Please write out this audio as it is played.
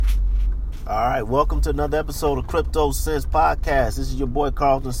All right, welcome to another episode of Crypto Sense Podcast. This is your boy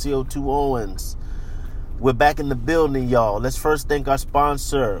Carlton CO2 Owens. We're back in the building, y'all. Let's first thank our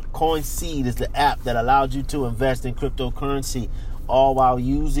sponsor. CoinSeed is the app that allows you to invest in cryptocurrency all while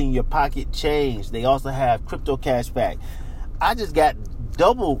using your pocket change. They also have crypto cashback. I just got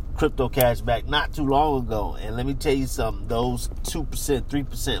double crypto cashback not too long ago. And let me tell you something. Those 2%,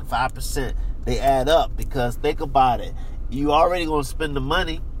 3%, 5%, they add up because think about it. You already going to spend the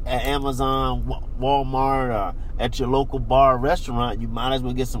money at Amazon, Walmart, or at your local bar or restaurant. You might as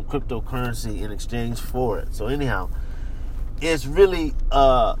well get some cryptocurrency in exchange for it. So anyhow, it's really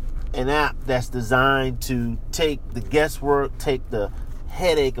an app that's designed to take the guesswork, take the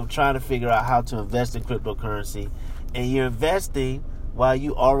headache of trying to figure out how to invest in cryptocurrency, and you're investing while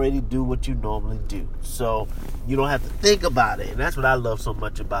you already do what you normally do. So you don't have to think about it, and that's what I love so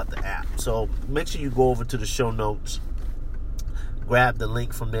much about the app. So make sure you go over to the show notes, grab the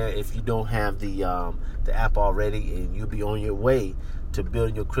link from there if you don't have the app already, and you'll be on your way to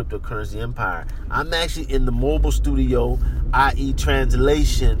building your cryptocurrency empire. I'm actually in the mobile studio, i.e.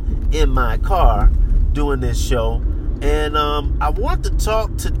 translation, in my car doing this show. And I want to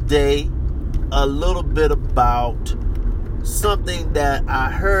talk today a little bit about something that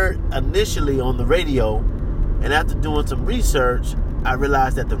I heard initially on the radio, and after doing some research, I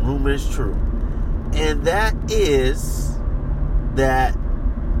realized that the rumor is true. And that is that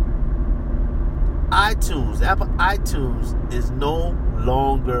Apple iTunes is no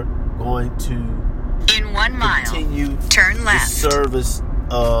longer going to in 1 mile continue turn left the service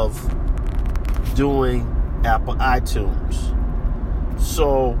of doing Apple iTunes.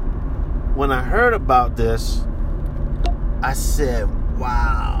 So when I heard about this, I said,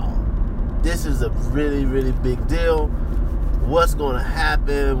 wow, this is a really, really big deal. What's going to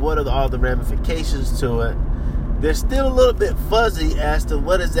happen? What are all the ramifications to it? They're still a little bit fuzzy as to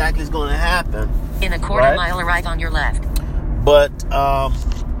what exactly is going to happen. In a quarter mile, arrive on your left. But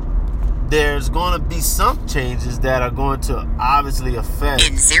there's going to be some changes that are going to obviously affect.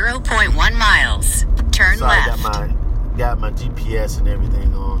 In 0.1 miles, turn left. Got my GPS and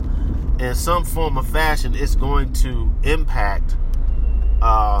everything on. In some form or fashion, it's going to impact,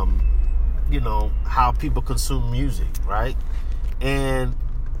 how people consume music, right? And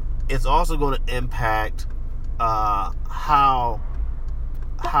it's also going to impact how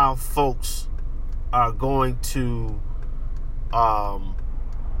folks are going to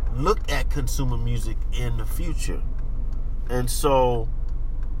look at consumer music in the future. And so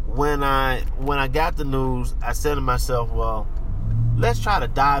when I got the news, I said to myself, well, let's try to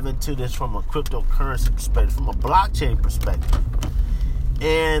dive into this from a cryptocurrency perspective, from a blockchain perspective.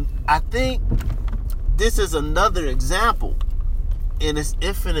 And I think this is another example in its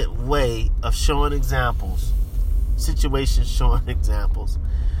infinite way of showing examples, situations showing examples.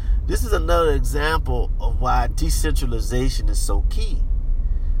 This is another example of why decentralization is so key.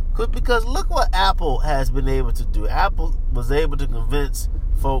 Because look what Apple has been able to do. Apple was able to convince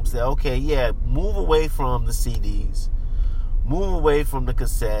folks that, okay, yeah, move away from the CDs, move away from the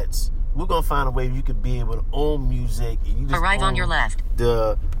cassettes. We're going to find a way you can be able to own music. And you just arrive on your left.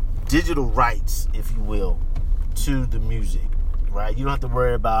 The digital rights, if you will, to the music, right? You don't have to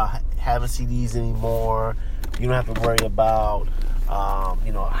worry about having CDs anymore. You don't have to worry about,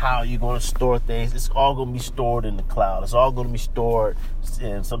 how you're going to store things. It's all going to be stored in the cloud. It's all going to be stored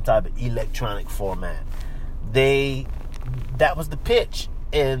in some type of electronic format. That was the pitch.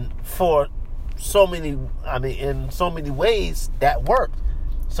 And for in so many ways, that worked.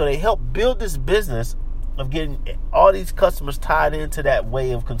 So they helped build this business of getting all these customers tied into that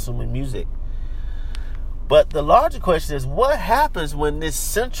way of consuming music. But the larger question is, what happens when this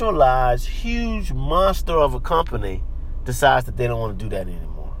centralized, huge monster of a company decides that they don't want to do that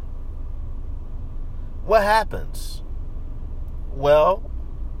anymore? What happens? Well,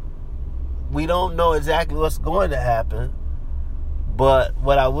 we don't know exactly what's going to happen. But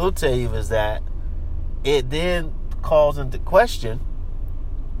what I will tell you is that it then calls into question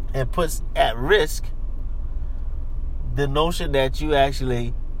and puts at risk the notion that you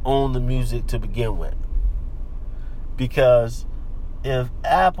actually own the music to begin with. Because if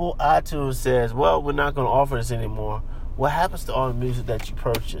Apple iTunes says, well, we're not going to offer this anymore, what happens to all the music that you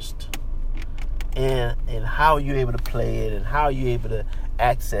purchased? And how are you able to play it, and how are you able to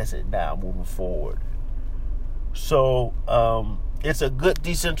access it now moving forward? So it's a good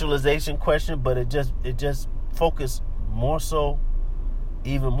decentralization question, but it just focused more so,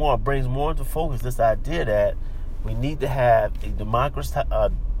 even more, brings more into focus this idea that we need to have a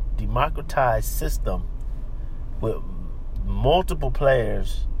democratized system with multiple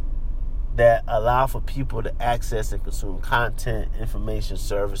players that allow for people to access and consume content, information,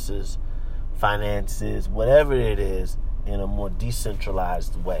 services finances, whatever it is, in a more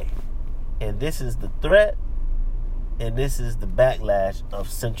decentralized way. And this is the threat, and this is the backlash of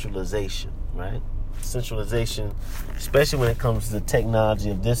centralization, right? Centralization, especially when it comes to technology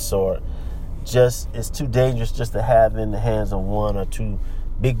of this sort, it's too dangerous just to have in the hands of one or two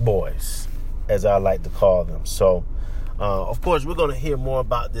big boys, as I like to call them. So, of course, we're going to hear more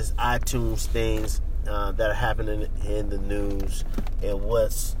about this iTunes things that are happening in the news and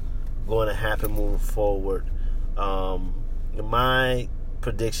what's going to happen moving forward. My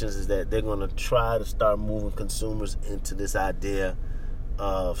predictions is that they're going to try to start moving consumers into this idea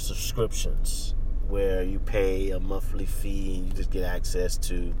of subscriptions, where you pay a monthly fee and you just get access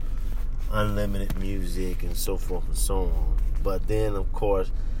to unlimited music and so forth and so on. But then, of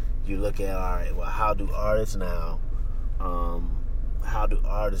course, you look at, all right, well, how do artists now,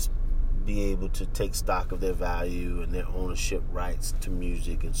 be able to take stock of their value and their ownership rights to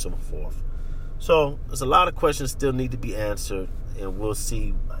music and so forth? So there's a lot of questions still need to be answered, and we'll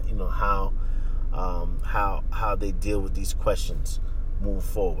see, how they deal with these questions moving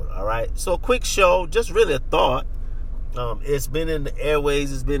forward. All right. So a quick show, just really a thought. It's been in the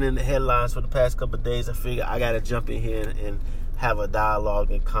airways, it's been in the headlines for the past couple of days. I figure I got to jump in here and have a dialogue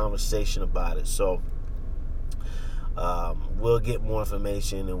and conversation about it. So we'll get more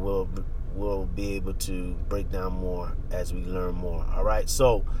information, and we'll be able to break down more as we learn more. All right.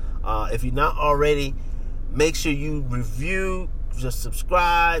 So if you're not already, make sure you review, just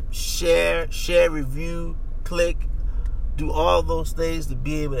subscribe, share, review, click, do all those things to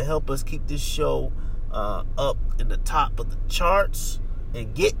be able to help us keep this show up in the top of the charts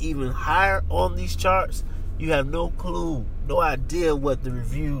and get even higher on these charts. You have no clue, no idea what the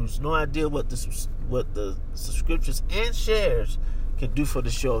reviews, no idea what the subscriptions and shares can do for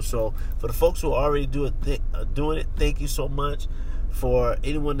the show. So for the folks who are already doing it, thank you so much. For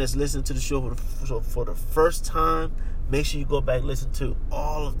anyone that's listening to the show for the first time, make sure you go back and listen to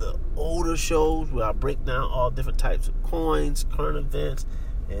all of the older shows where I break down all different types of coins, current events,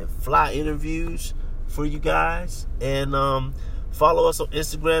 and fly interviews for you guys. And follow us on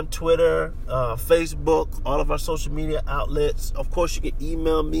Instagram, Twitter, Facebook, all of our social media outlets. Of course, you can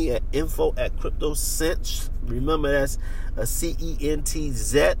email me at info@CryptoCents. Remember, that's a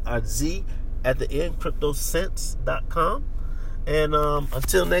CENTZ or Z at the end, CryptoCents.com. And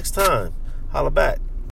until next time, holla back.